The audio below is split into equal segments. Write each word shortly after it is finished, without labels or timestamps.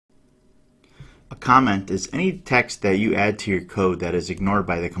A comment is any text that you add to your code that is ignored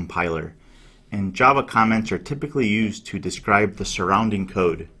by the compiler. And Java comments are typically used to describe the surrounding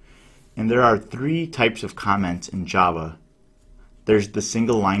code. And there are three types of comments in Java. There's the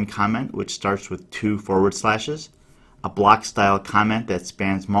single line comment, which starts with 2 forward slashes, a block style comment that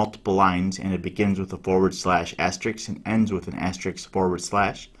spans multiple lines and it begins with a forward slash asterisk and ends with an asterisk forward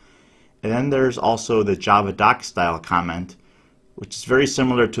slash. And then there's also the Javadoc style comment, which is very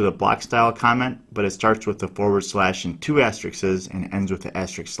similar to the block style comment, but it starts with a forward slash and 2 asterisks and ends with an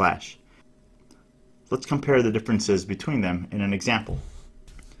asterisk slash. Let's compare the differences between them in an example.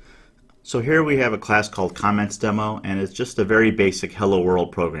 So here we have a class called comments demo, and it's just a very basic hello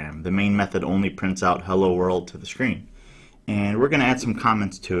world program. The main method only prints out hello world to the screen. And we're going to add some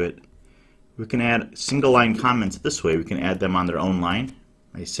comments to it. We can add single line comments this way. We can add them on their own line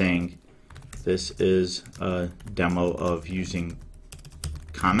by saying this is a demo of using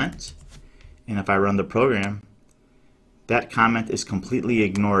comments. And if I run the program, that comment is completely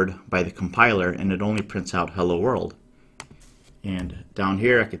ignored by the compiler and it only prints out hello world. And down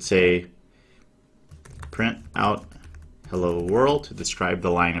here I could say print out hello world to describe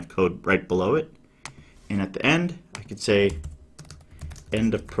the line of code right below it. And at the end I could say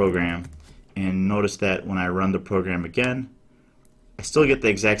end of program, and notice that when I run the program again I still get the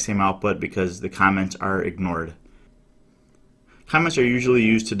exact same output because the comments are ignored. Comments are usually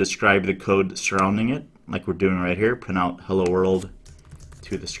used to describe the code surrounding it, like we're doing right here, print out hello world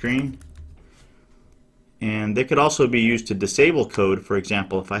to the screen. And they could also be used to disable code. For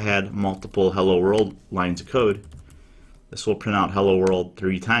example, if I had multiple hello world lines of code, this will print out hello world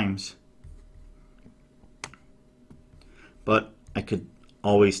 3 times. But I could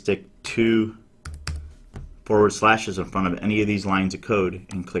always stick 2 forward slashes in front of any of these lines of code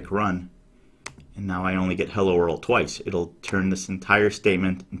and click run. And now I only get hello world twice. It'll turn this entire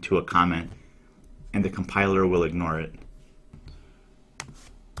statement into a comment and the compiler will ignore it.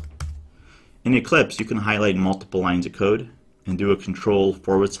 In Eclipse, you can highlight multiple lines of code and do a control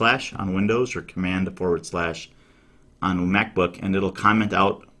forward slash on Windows or command forward slash on MacBook, and it'll comment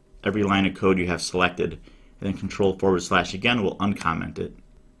out every line of code you have selected, and then control forward slash again will uncomment it.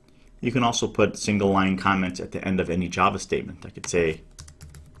 You can also put single line comments at the end of any Java statement. I could say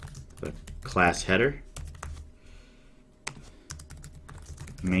the class header,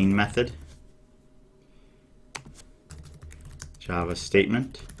 main method, Java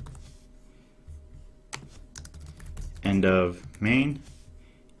statement, end of main,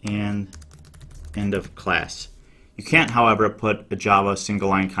 and end of class. You can't, however, put a Java single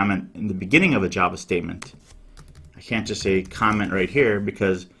line comment in the beginning of a Java statement. I can't just say comment right here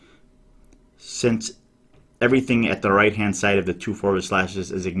because since everything at the right hand side of the 2 forward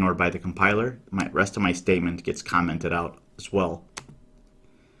slashes is ignored by the compiler, the rest of my statement gets commented out as well.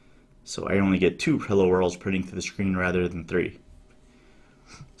 So I only get 2 hello worlds printing to the screen rather than 3.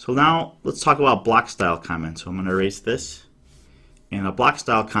 So now let's talk about block style comments. So I'm going to erase this. And a block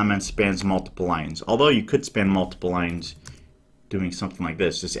style comment spans multiple lines. Although you could span multiple lines doing something like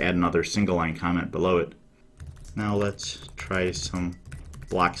this, just add another single line comment below it. Now let's try some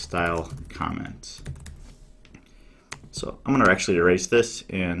block style comments. So I'm going to actually erase this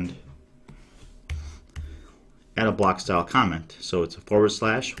and add a block style comment. So it's a forward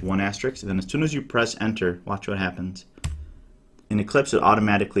slash, 1 asterisk, and then as soon as you press enter, watch what happens. In Eclipse, it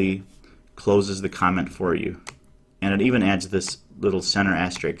automatically closes the comment for you. And it even adds this little center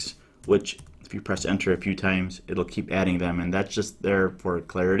asterisk, which if you press enter a few times, it'll keep adding them, and that's just there for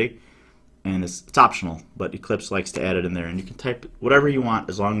clarity. And it's optional, but Eclipse likes to add it in there. And you can type whatever you want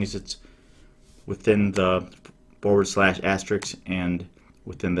as long as it's within the forward slash asterisk and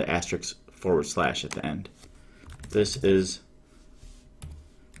within the asterisk forward slash at the end. This is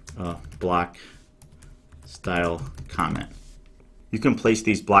a block style comment. You can place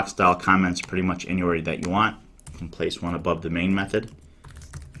these block style comments pretty much anywhere that you want. You can place one above the main method,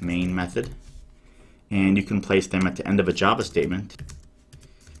 and you can place them at the end of a Java statement,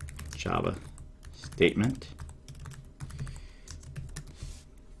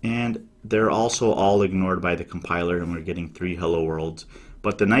 and they're also all ignored by the compiler, and we're getting 3 hello worlds.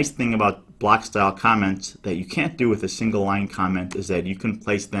 But the nice thing about block style comments that you can't do with a single line comment is that you can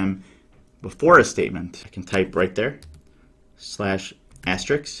place them before a statement. I can type right there slash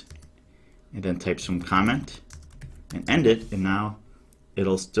asterisk and then type some comment and end it, and now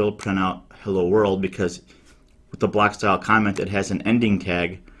it'll still print out hello world because with the block style comment it has an ending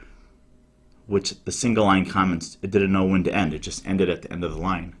tag, which the single line comments, it didn't know when to end. It just ended at the end of the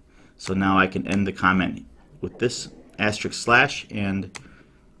line. So now I can end the comment with this asterisk slash and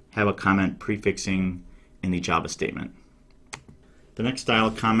have a comment prefixing any Java statement. The next style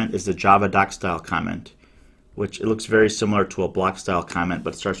comment is the Javadoc style comment, which it looks very similar to a block style comment,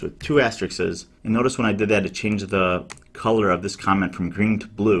 but it starts with 2 asterisks. And notice when I did that, it changed the color of this comment from green to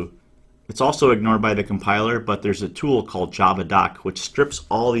blue. It's also ignored by the compiler, but there's a tool called Javadoc which strips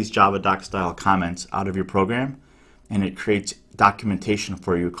all these Javadoc style comments out of your program, and it creates documentation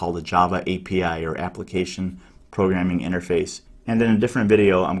for you called the Java API, or Application Programming Interface. And in a different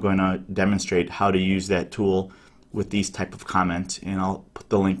video, I'm going to demonstrate how to use that tool with these type of comments, and I'll put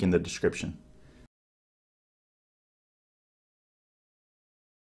the link in the description.